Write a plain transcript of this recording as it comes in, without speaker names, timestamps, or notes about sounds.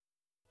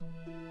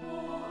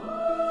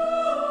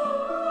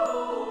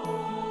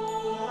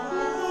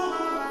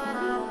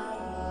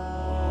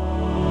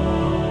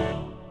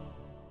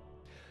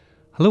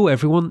Hello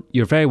everyone,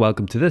 you're very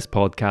welcome to this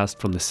podcast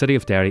from the City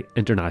of Derry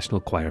International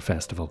Choir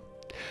Festival.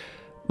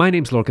 My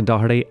name's Lorcan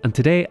Doherty and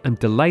today I'm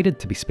delighted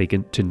to be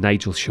speaking to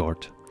Nigel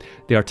Short,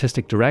 the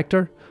Artistic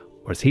Director,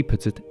 or as he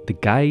puts it, the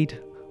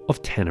Guide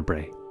of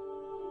Tenebrae.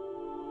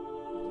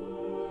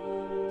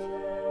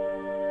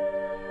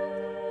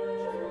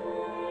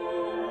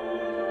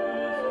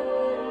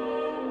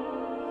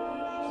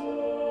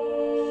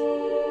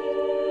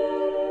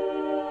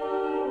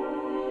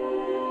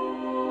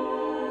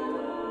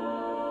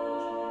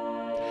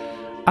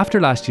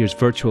 After last year's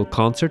virtual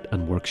concert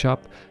and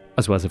workshop,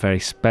 as well as a very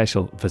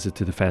special visit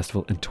to the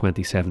festival in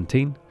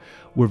 2017,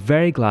 we're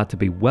very glad to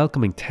be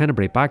welcoming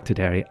Tenebrae back to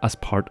Derry as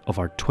part of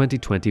our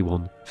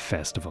 2021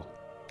 festival.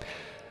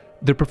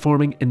 They're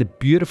performing in the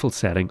beautiful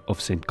setting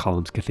of St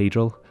Columb's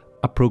Cathedral,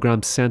 a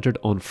programme centred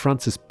on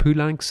Francis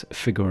Poulenc's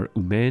Figures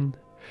Humaines,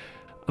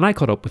 and I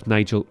caught up with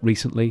Nigel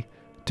recently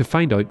to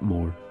find out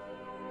more.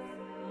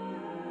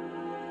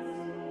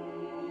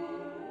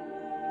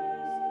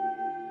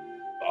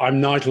 I'm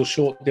Nigel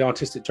Short, the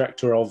Artistic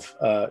Director of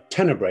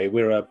Tenebrae.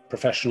 We're a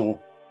professional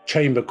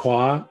chamber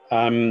choir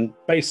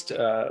based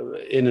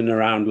in and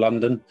around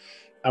London.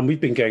 And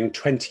we've been going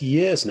 20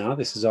 years now.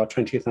 This is our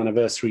 20th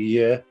anniversary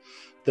year.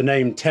 The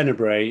name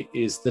Tenebrae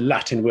is the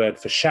Latin word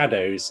for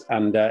shadows.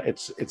 And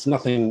it's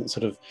nothing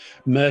sort of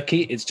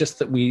murky. It's just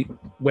that we,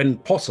 when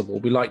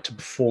possible, we like to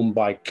perform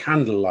by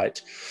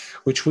candlelight,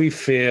 which we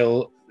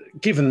feel,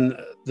 given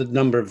the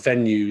number of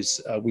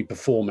venues we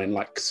perform in,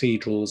 like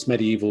cathedrals,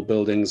 medieval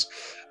buildings,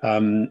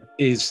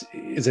 is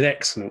an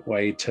excellent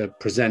way to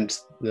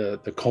present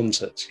the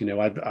concerts. You know,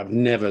 I've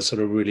never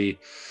sort of really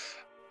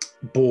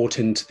bought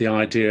into the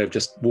idea of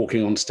just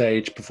walking on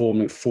stage,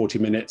 performing for 40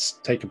 minutes,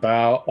 take a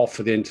bow, off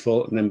for the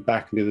interval, and then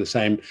back and do the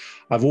same.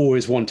 I've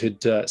always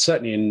wanted,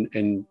 certainly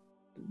in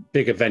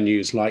bigger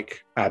venues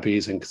like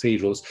abbeys and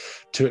cathedrals,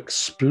 to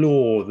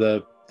explore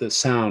the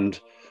sound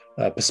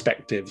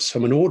perspectives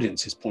from an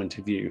audience's point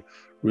of view,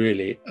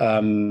 really.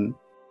 When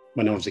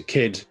I was a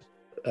kid,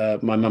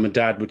 my mum and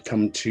dad would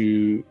come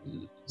to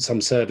some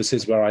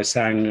services where I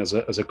sang as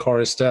a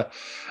chorister,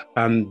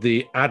 and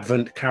the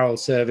Advent carol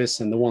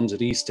service and the ones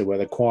at Easter where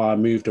the choir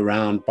moved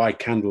around by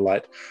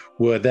candlelight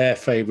were their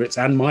favourites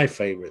and my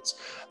favourites.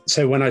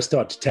 So when I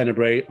started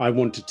Tenebrae, I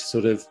wanted to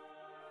sort of,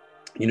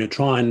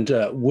 try and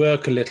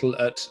work a little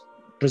at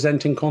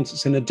presenting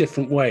concerts in a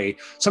different way,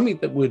 something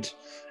that would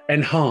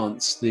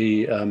enhance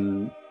the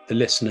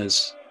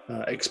listener's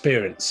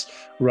experience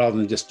rather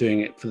than just doing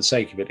it for the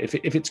sake of it.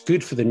 If it's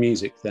good for the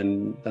music,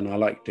 then I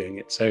like doing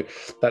it. So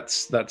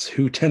that's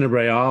who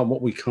Tenebrae are and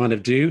what we kind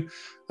of do.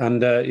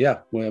 And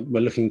we're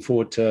looking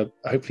forward to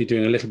hopefully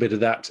doing a little bit of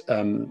that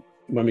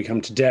when we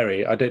come to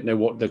Derry. I don't know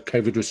what the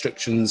COVID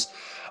restrictions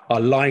are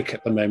like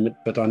at the moment,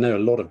 but I know a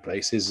lot of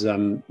places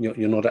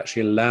you're not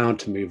actually allowed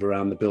to move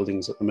around the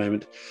buildings at the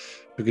moment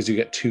because you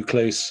get too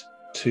close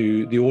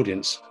to the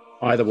audience.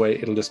 Either way,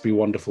 it'll just be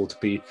wonderful to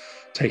be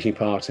taking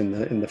part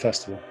in the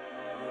festival.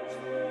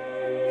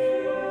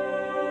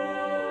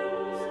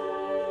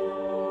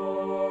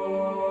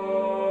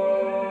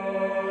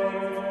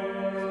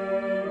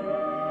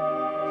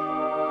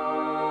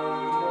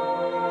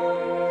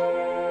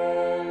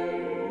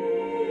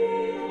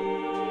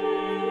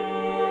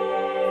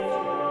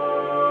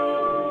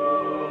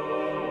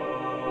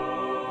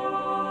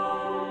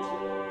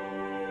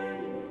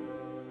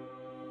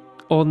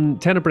 On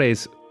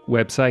Tenebrae's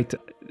website,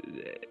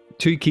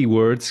 two key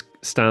words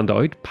stand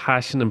out: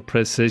 passion and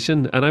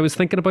precision. And I was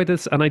thinking about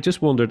this and I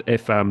just wondered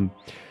if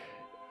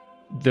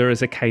there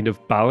is a kind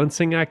of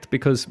balancing act,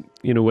 because,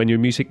 when you're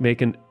music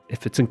making,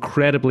 if it's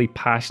incredibly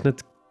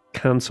passionate,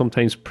 can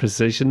sometimes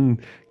precision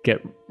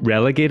get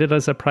relegated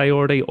as a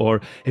priority? Or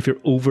if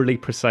you're overly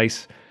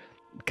precise,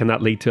 can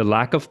that lead to a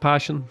lack of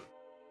passion?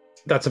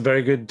 That's a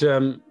very good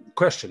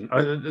question.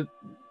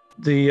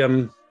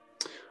 The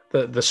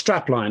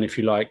strapline, if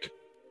you like,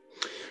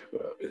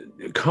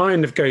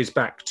 kind of goes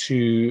back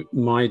to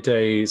my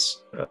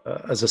days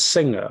as a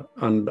singer,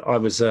 and I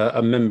was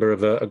a member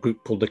of a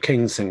group called the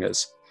King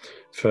Singers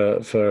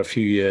for a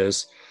few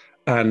years,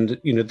 and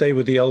they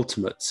were the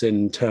ultimates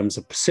in terms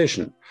of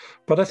precision.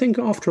 But I think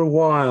after a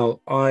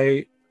while,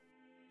 I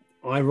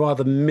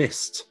rather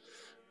missed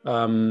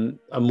a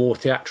more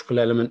theatrical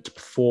element to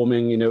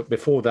performing.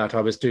 Before that,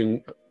 I was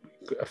doing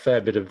a fair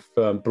bit of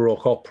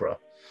Baroque opera.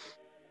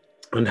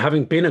 And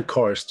having been a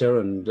chorister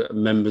and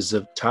members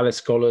of Tallis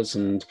Scholars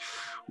and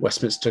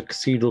Westminster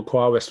Cathedral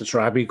Choir,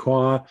 Westminster Abbey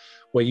Choir,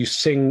 where you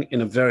sing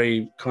in a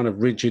very kind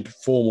of rigid,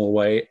 formal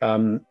way,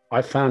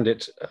 I found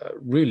it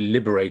really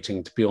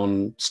liberating to be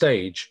on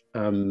stage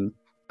and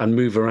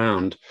move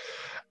around.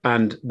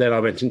 And then I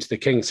went into the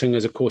King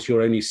Singers. Of course,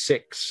 you're only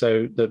 6,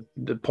 so the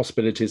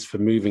possibilities for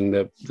moving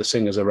the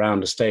singers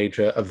around a stage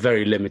are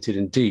very limited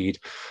indeed.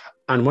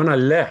 And when I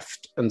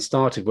left and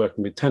started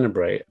working with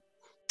Tenebrae,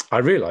 I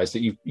realized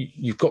that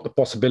you've got the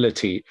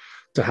possibility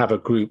to have a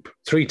group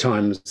 3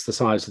 times the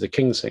size of the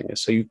King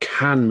Singers, so you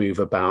can move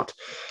about.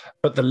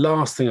 But the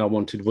last thing I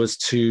wanted was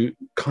to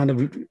kind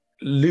of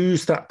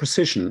lose that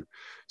precision.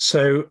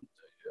 So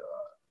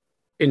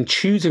in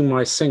choosing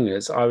my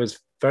singers, I was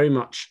very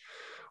much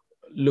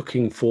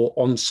looking for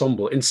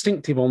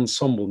instinctive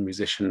ensemble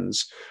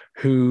musicians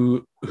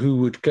who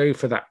would go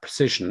for that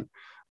precision,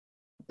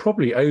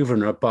 probably over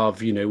and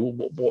above,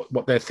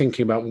 what they're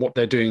thinking about and what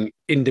they're doing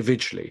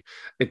individually.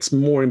 It's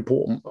more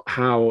important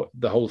how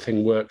the whole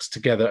thing works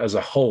together as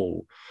a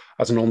whole,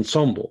 as an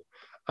ensemble,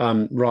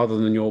 rather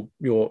than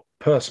your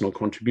personal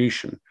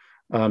contribution.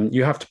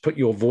 You have to put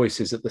your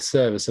voices at the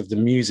service of the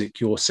music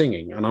you're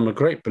singing. And I'm a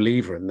great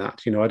believer in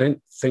that. I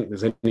don't think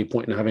there's any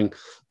point in having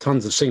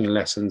tons of singing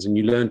lessons and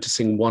you learn to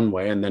sing one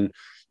way and then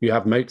you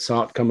have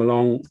Mozart come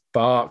along,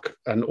 Bach,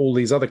 and all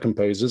these other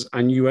composers,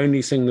 and you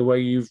only sing the way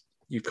you've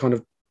kind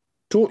of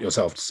taught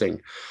yourself to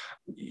sing.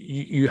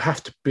 You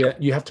have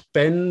to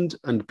bend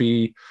and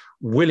be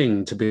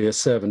willing to be a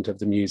servant of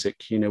the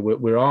music.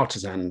 We're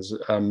artisans,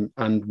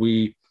 and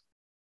we,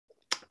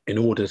 in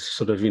order to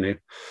sort of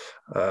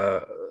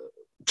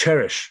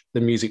cherish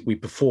the music we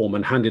perform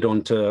and hand it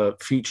on to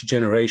future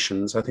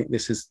generations, I think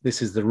this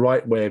is the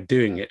right way of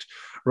doing it,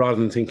 rather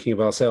than thinking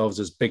of ourselves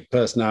as big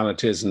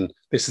personalities and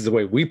this is the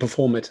way we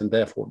perform it and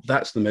therefore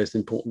that's the most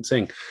important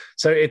thing.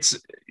 So it's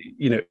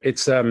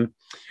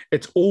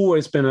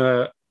always been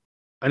an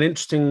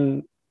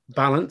interesting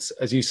balance,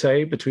 as you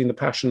say, between the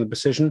passion and the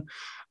precision.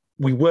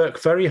 We work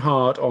very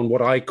hard on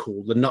what I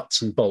call the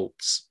nuts and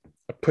bolts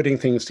of putting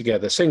things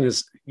together.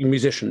 Singers,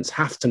 musicians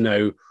have to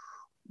know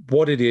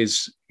what it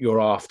is you're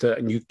after,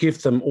 and you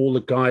give them all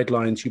the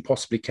guidelines you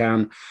possibly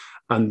can,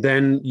 and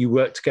then you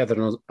work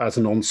together as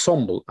an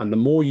ensemble. And the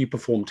more you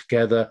perform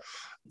together,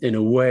 in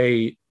a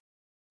way,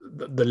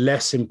 the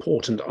less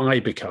important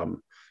I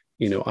become.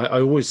 I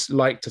always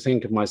like to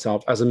think of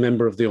myself as a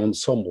member of the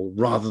ensemble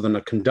rather than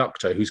a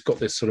conductor who's got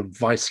this sort of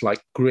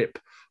vice-like grip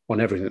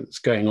on everything that's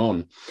going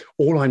on.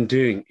 All I'm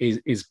doing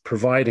is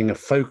providing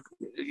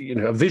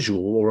a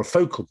visual or a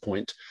focal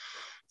point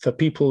for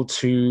people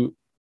to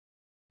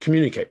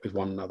communicate with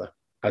one another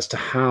as to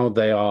how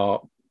they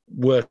are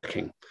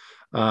working.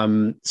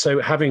 So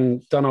having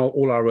done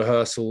all our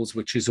rehearsals,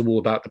 which is all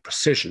about the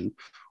precision,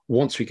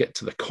 once we get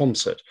to the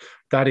concert,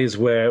 that is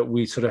where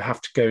we sort of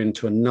have to go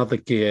into another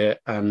gear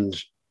and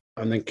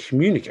then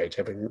communicate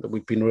everything that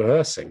we've been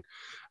rehearsing.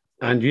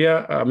 And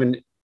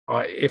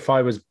if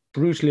I was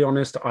brutally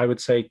honest, I would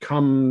say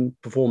come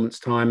performance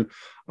time,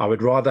 I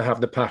would rather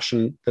have the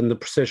passion than the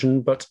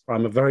precision, but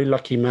I'm a very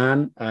lucky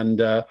man. And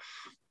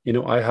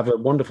I have a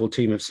wonderful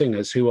team of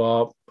singers who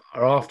are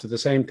after the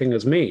same thing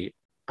as me,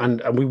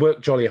 and we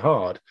work jolly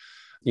hard.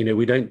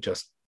 We don't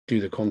just do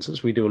the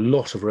concerts; we do a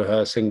lot of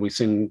rehearsing. We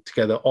sing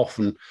together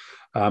often.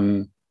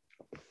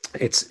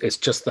 It's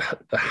just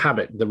the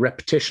habit, the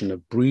repetition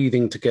of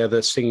breathing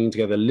together, singing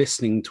together,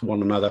 listening to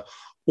one another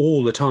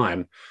all the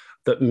time.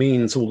 That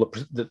means all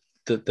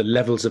the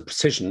levels of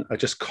precision are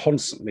just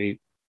constantly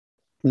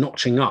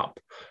notching up,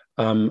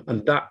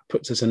 and that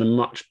puts us in a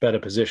much better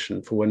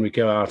position for when we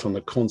go out on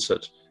the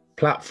concert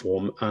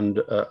platform and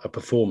are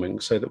performing,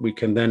 so that we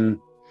can then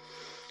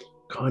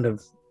kind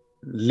of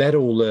let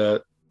all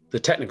the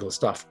technical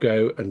stuff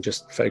go and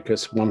just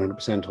focus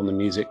 100% on the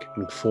music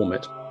and perform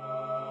it.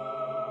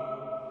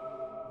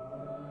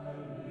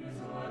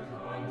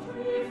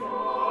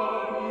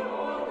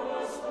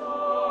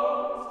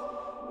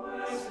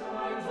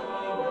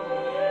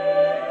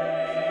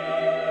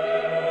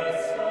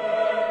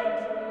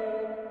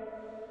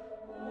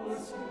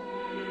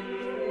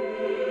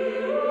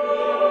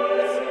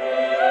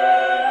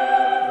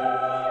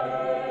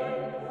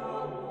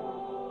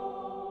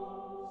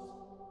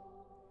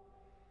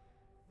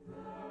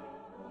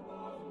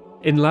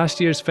 In last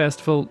year's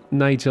festival,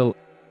 Nigel,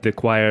 the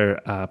choir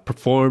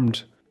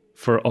performed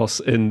for us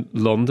in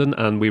London,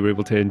 and we were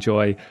able to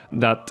enjoy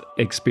that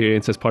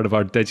experience as part of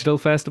our digital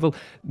festival.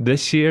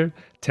 This year,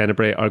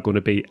 Tenebrae are going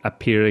to be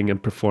appearing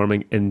and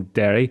performing in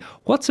Derry.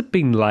 What's it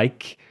been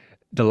like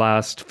the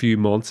last few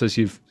months as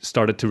you've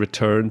started to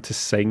return to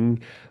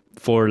sing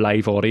for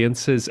live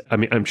audiences? I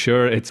mean, I'm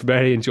sure it's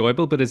very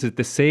enjoyable, but is it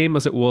the same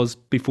as it was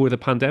before the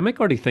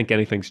pandemic, or do you think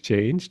anything's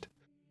changed?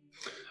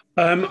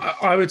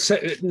 I would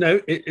say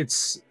no.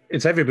 It's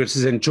every bit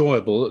as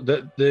enjoyable.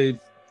 The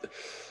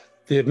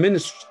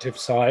administrative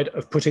side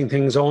of putting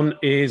things on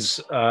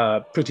is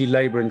pretty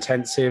labour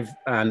intensive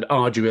and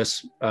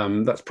arduous.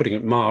 That's putting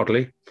it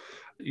mildly.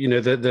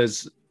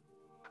 There's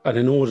an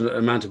inordinate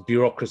amount of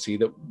bureaucracy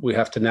that we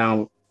have to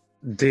now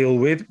deal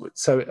with.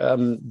 So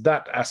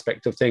that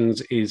aspect of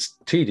things is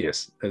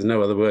tedious. There's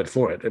no other word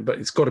for it, but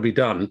it's got to be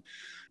done.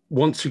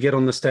 Once we get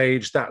on the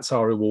stage, that's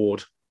our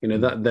reward.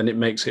 Then it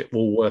makes it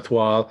all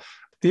worthwhile.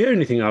 The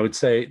only thing I would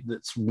say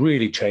that's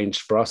really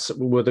changed for us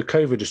were the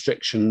COVID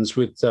restrictions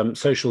with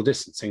social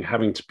distancing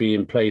having to be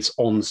in place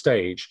on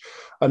stage.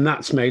 And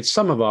that's made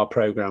some of our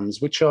programs,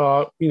 which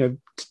are,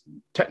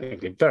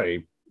 technically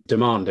very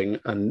demanding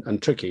and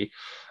tricky,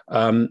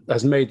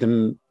 has made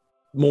them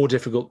more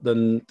difficult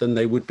than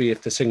they would be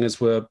if the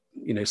singers were,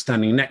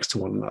 standing next to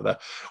one another.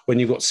 When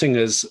you've got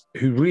singers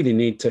who really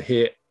need to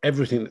hear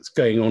everything that's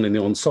going on in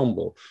the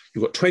ensemble,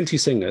 you've got 20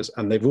 singers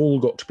and they've all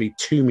got to be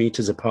 2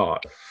 meters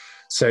apart.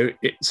 So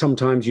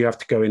sometimes you have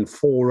to go in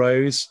 4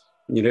 rows,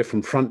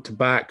 from front to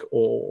back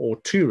or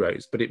two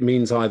rows, but it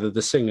means either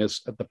the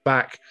singers at the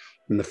back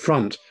and the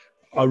front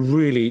are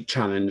really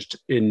challenged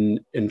in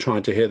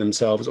trying to hear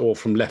themselves, or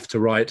from left to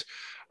right.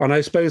 And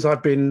I suppose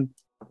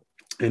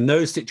in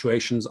those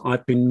situations,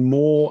 I've been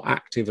more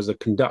active as a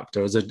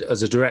conductor, as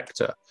a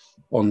director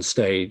on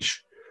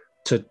stage,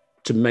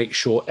 to make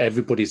sure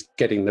everybody's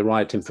getting the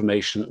right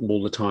information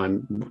all the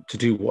time to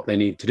do what they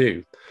need to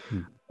do.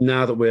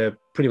 Now that we're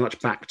pretty much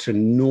back to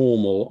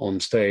normal on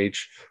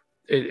stage,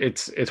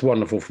 it's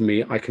wonderful for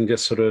me. I can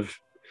just sort of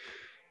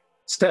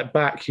step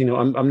back.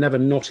 I'm never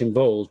not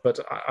involved, but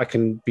I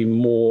can be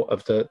more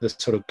of the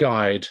sort of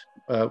guide,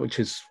 which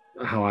is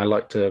how I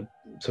like to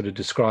sort of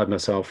describe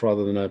myself,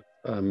 rather than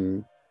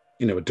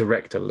a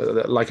director,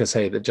 like I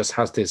say, that just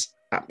has this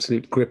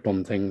absolute grip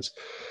on things.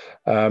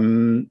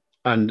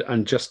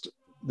 And just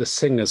the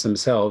singers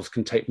themselves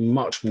can take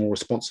much more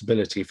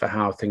responsibility for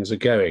how things are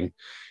going.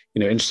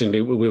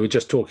 Interestingly, we were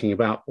just talking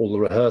about all the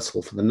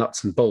rehearsal for the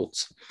nuts and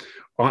bolts.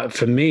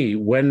 For me,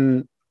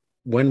 when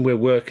we're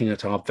working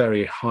at our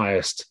very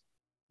highest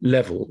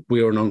level,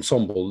 we are an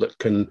ensemble that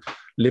can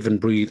live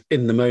and breathe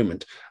in the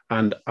moment.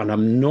 And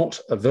I'm not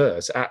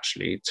averse,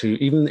 actually, to,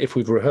 even if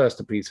we've rehearsed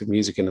a piece of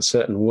music in a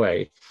certain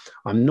way,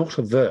 I'm not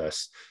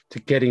averse to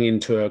getting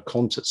into a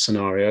concert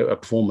scenario, a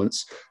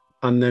performance,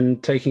 and then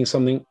taking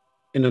something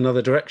in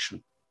another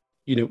direction.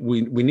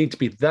 We need to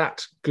be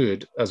that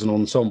good as an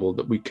ensemble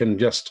that we can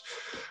just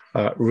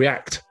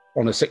react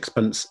on a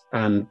sixpence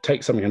and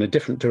take something in a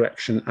different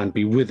direction and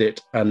be with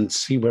it and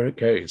see where it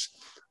goes.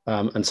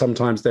 And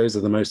sometimes those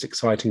are the most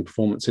exciting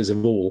performances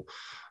of all.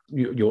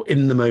 You're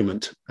in the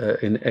moment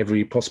in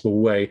every possible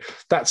way.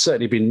 That's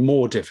certainly been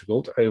more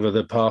difficult over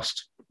the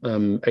past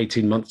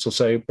 18 months or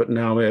so, but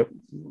now we're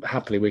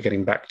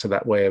getting back to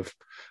that way of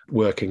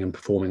working and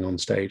performing on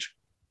stage.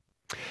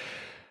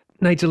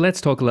 Nigel, let's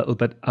talk a little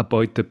bit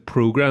about the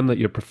programme that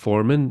you're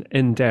performing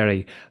in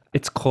Derry.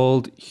 It's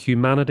called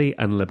Humanity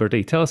and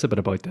Liberty. Tell us a bit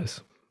about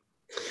this.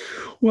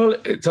 Well,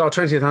 it's our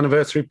 20th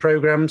anniversary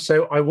programme.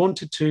 So I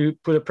wanted to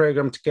put a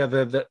programme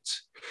together that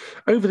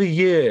over the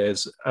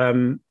years,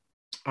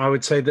 I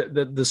would say that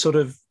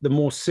the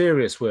more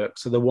serious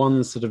works are the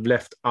ones that have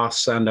left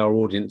us and our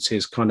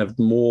audiences kind of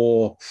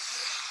more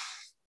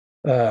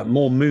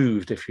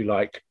moved, if you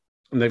like,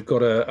 and they've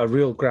got a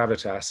real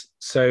gravitas.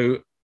 So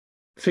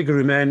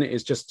Figurumen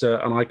is just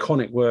an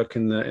iconic work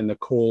in the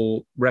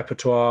choral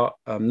repertoire.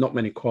 Not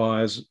many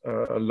choirs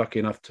are lucky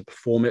enough to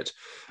perform it.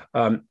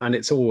 And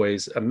it's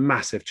always a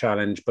massive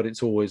challenge, but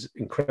it's always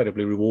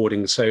incredibly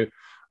rewarding. So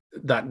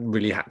that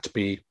really had to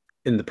be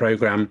in the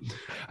programme.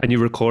 And you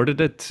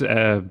recorded it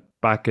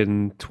back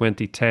in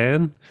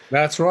 2010?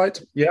 That's right,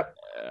 yeah.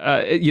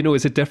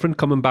 Is it different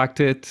coming back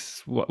to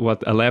it,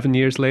 11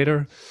 years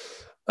later?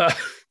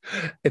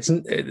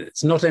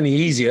 It's not any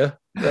easier,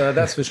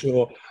 that's for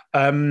sure.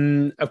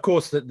 Of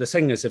course, the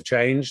singers have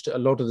changed. A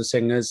lot of the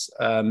singers,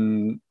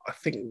 I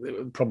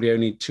think probably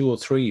only 2 or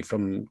 3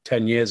 from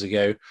 10 years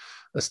ago,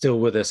 are still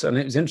with us. And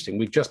it was interesting.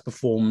 We've just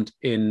performed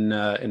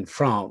in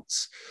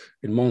France,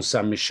 in Mont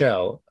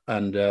Saint-Michel,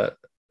 and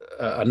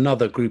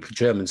another group of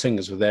German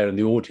singers were there in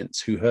the audience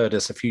who heard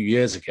us a few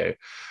years ago.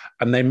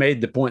 And they made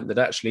the point that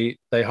actually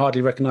they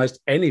hardly recognized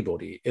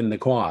anybody in the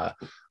choir,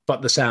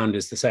 but the sound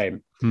is the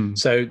same.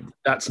 So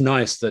that's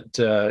nice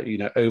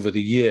that, over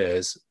the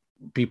years,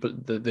 people,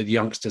 the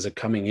youngsters are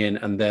coming in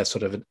and they're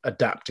sort of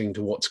adapting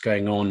to what's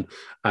going on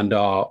and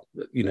are,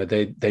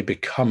 they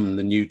become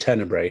the new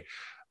Tenebrae,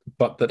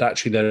 but that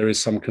actually there is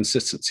some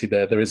consistency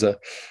there. There is a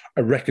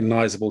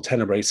recognizable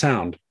Tenebrae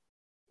sound.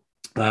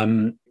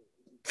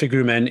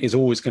 Figurumen is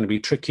always going to be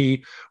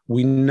tricky.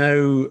 We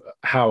know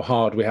how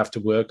hard we have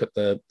to work at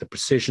the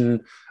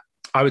precision.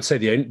 I would say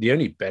the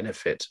only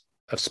benefit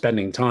of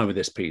spending time with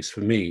this piece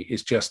for me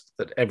is just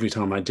that every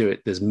time I do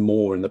it, there's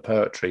more in the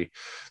poetry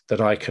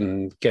that I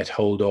can get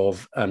hold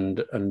of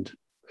and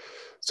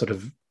sort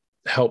of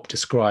help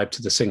describe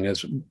to the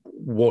singers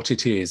what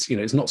it is.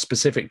 It's not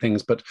specific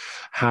things, but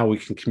how we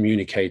can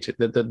communicate it.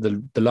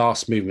 The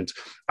last movement,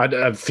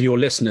 for your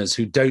listeners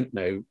who don't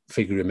know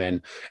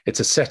Figurumen, it's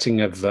a setting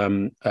of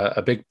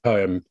a big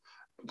poem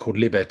called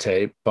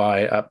Liberté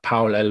by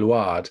Paul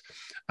Eluard.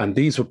 And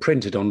these were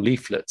printed on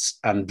leaflets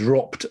and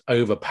dropped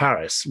over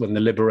Paris when the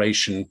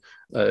liberation,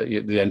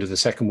 at the end of the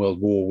Second World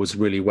War, was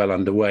really well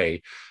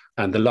underway.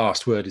 And the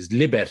last word is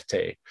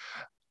liberté.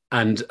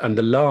 And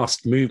the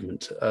last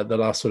movement, the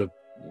last sort of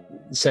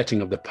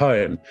setting of the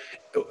poem,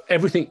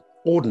 everything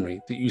ordinary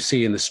that you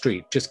see in the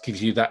street just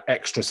gives you that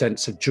extra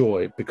sense of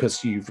joy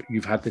because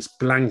you've had this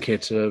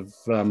blanket of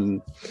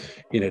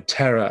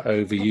terror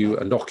over you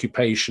and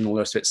occupation, all the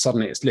rest of it.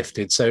 Suddenly it's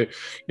lifted. So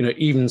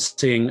even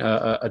seeing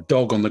a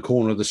dog on the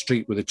corner of the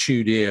street with a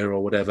chewed ear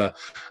or whatever,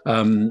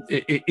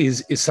 it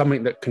is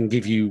something that can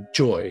give you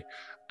joy.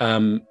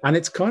 And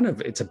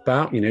it's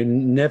about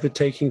never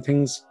taking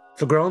things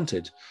for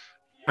granted,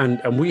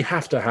 and we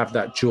have to have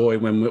that joy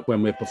when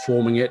we're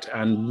performing it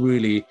and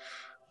really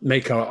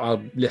make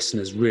our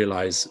listeners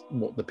realize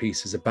what the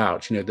piece is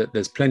about. You know, that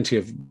there's plenty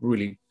of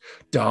really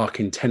dark,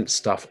 intense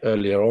stuff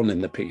earlier on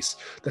in the piece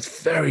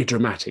that's very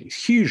dramatic,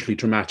 hugely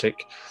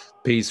dramatic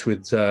piece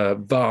with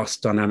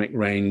vast dynamic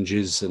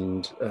ranges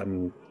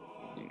and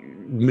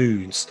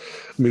mood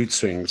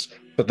swings.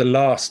 But the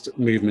last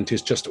movement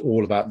is just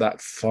all about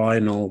that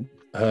final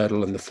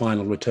hurdle and the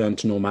final return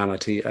to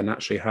normality, and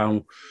actually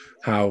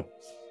how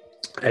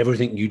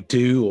everything you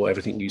do or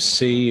everything you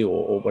see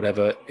or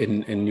whatever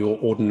in your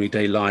ordinary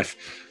day life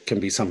can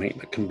be something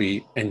that can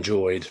be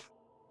enjoyed.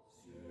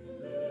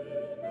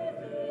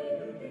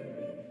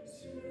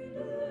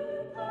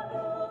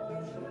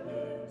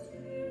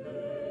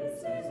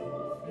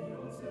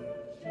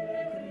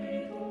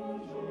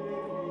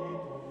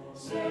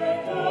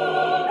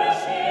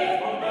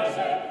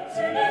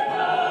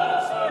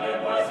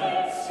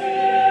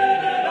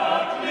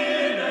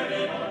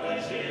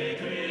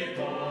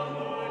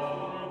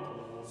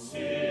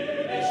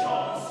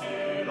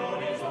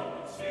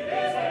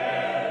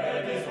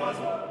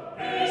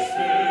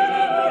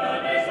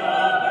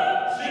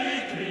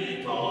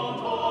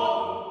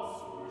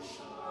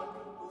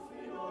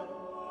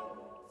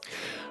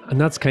 And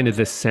that's kind of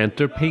the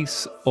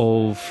centerpiece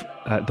of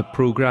the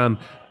program.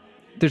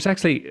 There's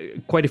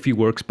actually quite a few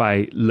works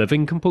by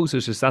living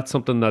composers. Is that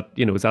something that,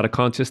 is that a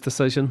conscious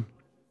decision?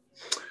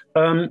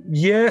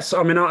 Yes.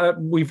 I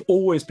mean, we've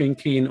always been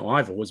keen, or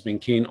I've always been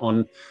keen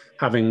on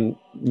having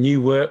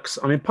new works.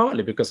 I mean,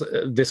 partly because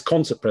this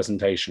concert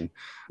presentation,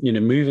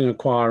 moving a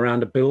choir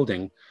around a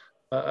building,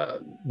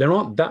 there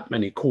aren't that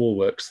many choral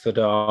works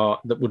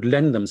that would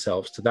lend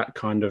themselves to that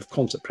kind of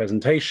concert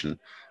presentation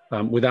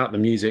without the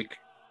music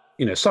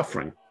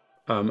suffering.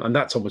 And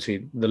that's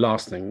obviously the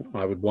last thing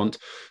I would want.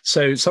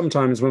 So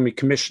sometimes when we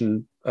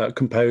commission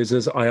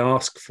composers, I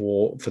ask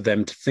for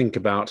them to think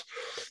about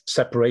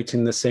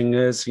separating the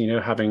singers,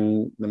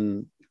 having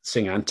them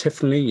sing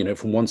antiphonally,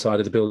 from one side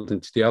of the building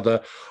to the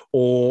other,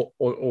 or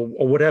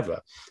whatever.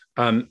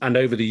 And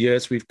over the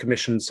years, we've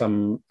commissioned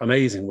some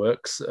amazing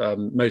works,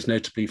 most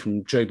notably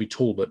from Joby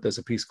Talbot. There's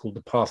a piece called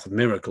The Path of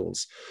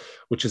Miracles,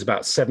 which is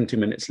about 70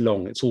 minutes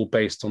long. It's all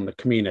based on the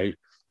Camino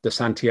de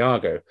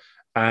Santiago.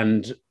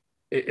 And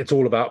it's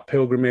all about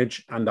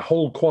pilgrimage, and the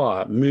whole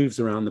choir moves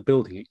around the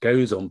building. It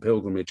goes on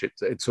pilgrimage.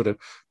 It sort of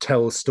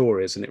tells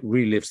stories and it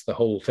relives the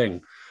whole thing.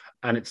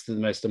 And it's the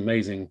most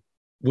amazing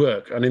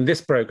work. And in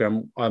this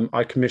program,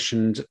 I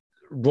commissioned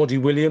Roddy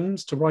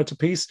Williams to write a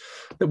piece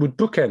that would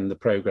bookend the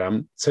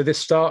program. So this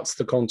starts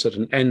the concert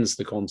and ends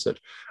the concert,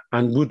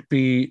 and would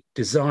be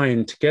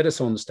designed to get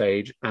us on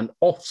stage and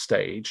off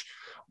stage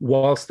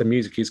whilst the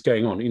music is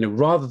going on,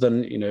 rather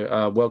than,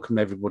 welcome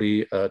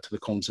everybody to the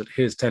concert,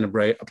 here's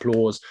Tenebrae,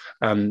 applause,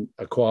 and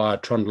a choir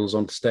trundles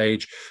onto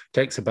stage,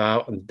 takes a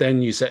bow, and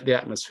then you set the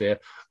atmosphere.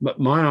 But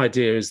my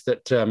idea is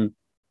that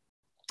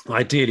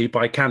ideally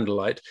by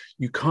candlelight,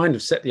 you kind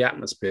of set the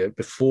atmosphere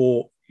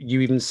before you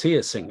even see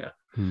a singer.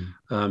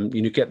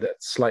 You get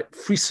that slight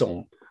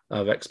frisson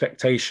of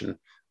expectation.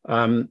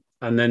 And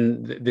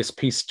then this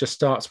piece just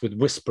starts with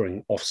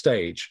whispering off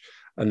stage.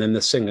 And then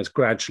the singers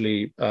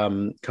gradually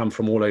come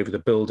from all over the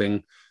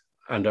building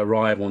and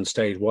arrive on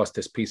stage whilst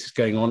this piece is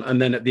going on.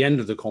 And then at the end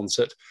of the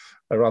concert,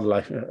 rather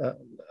like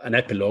an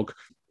epilogue,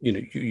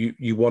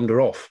 you wander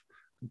off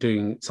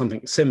doing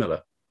something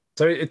similar.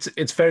 So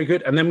it's very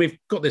good. And then we've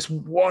got this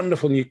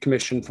wonderful new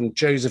commission from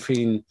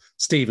Josephine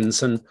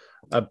Stevenson,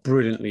 a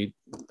brilliantly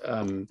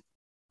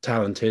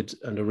talented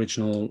and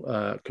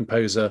original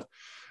composer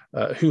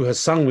who has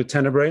sung with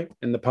Tenebrae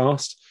in the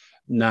past.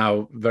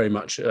 Now very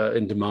much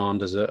in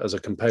demand as a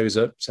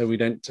composer, so we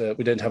don't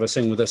have her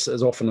sing with us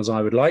as often as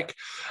I would like,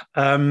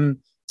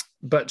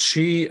 but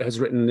she has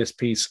written this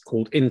piece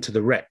called Into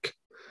the Wreck,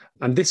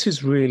 and this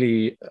is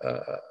really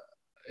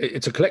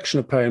it's a collection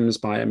of poems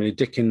by Emily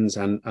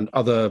Dickinson and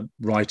other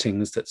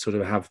writings that sort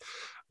of have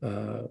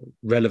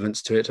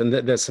relevance to it, and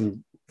there's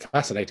some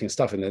fascinating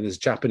stuff in there. There's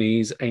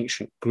Japanese,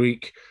 ancient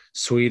Greek,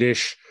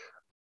 Swedish.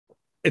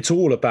 It's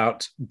all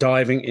about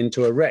diving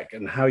into a wreck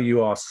and how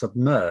you are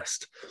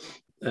submersed,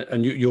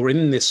 and you're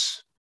in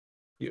this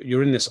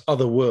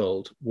other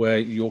world where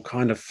you're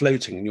kind of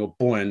floating and you're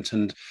buoyant,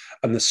 and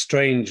the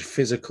strange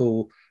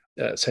physical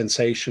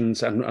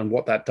sensations and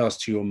what that does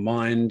to your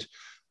mind.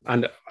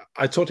 And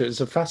I thought it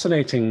was a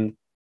fascinating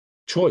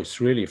choice,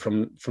 really,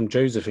 from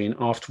Josephine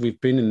after we've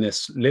been in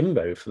this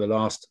limbo for the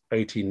last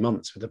 18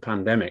 months with the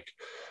pandemic.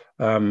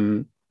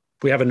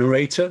 We have a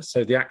narrator,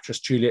 so the actress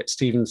Juliet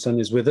Stevenson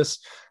is with us.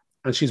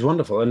 And she's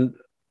wonderful. And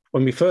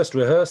when we first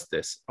rehearsed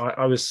this,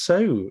 I was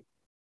so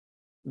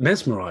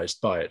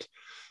mesmerized by it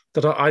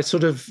that I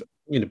sort of,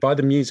 by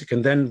the music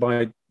and then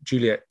by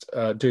Juliet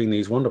doing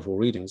these wonderful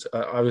readings,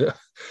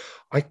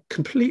 I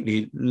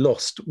completely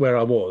lost where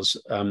I was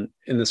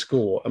in the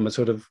score and was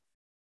sort of,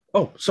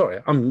 oh,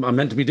 sorry, I'm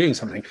meant to be doing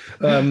something.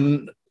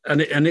 And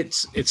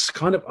it's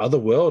kind of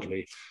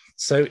otherworldly.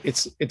 So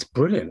it's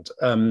brilliant.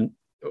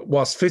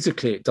 Whilst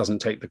physically it doesn't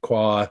take the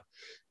choir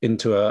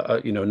into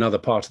another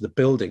part of the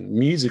building,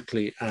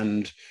 musically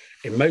and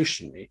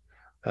emotionally,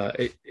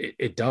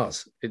 it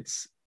does.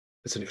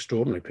 it's an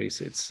extraordinary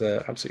piece. It's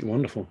absolutely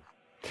wonderful.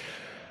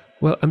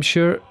 Well, I'm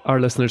sure our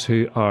listeners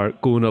who are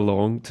going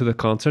along to the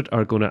concert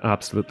are going to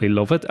absolutely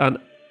love it. And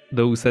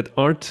those that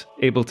aren't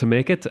able to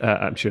make it,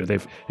 I'm sure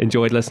they've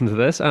enjoyed listening to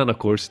this. And of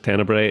course,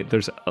 Tenebrae,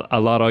 there's a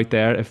lot out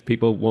there if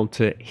people want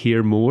to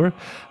hear more.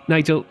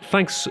 Nigel,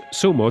 thanks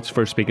so much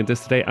for speaking to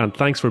us today. And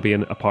thanks for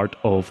being a part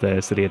of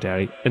the City of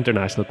Derry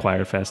International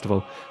Choir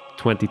Festival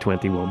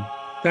 2021.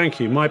 Thank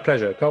you. My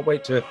pleasure. Can't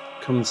wait to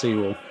come and see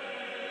you all.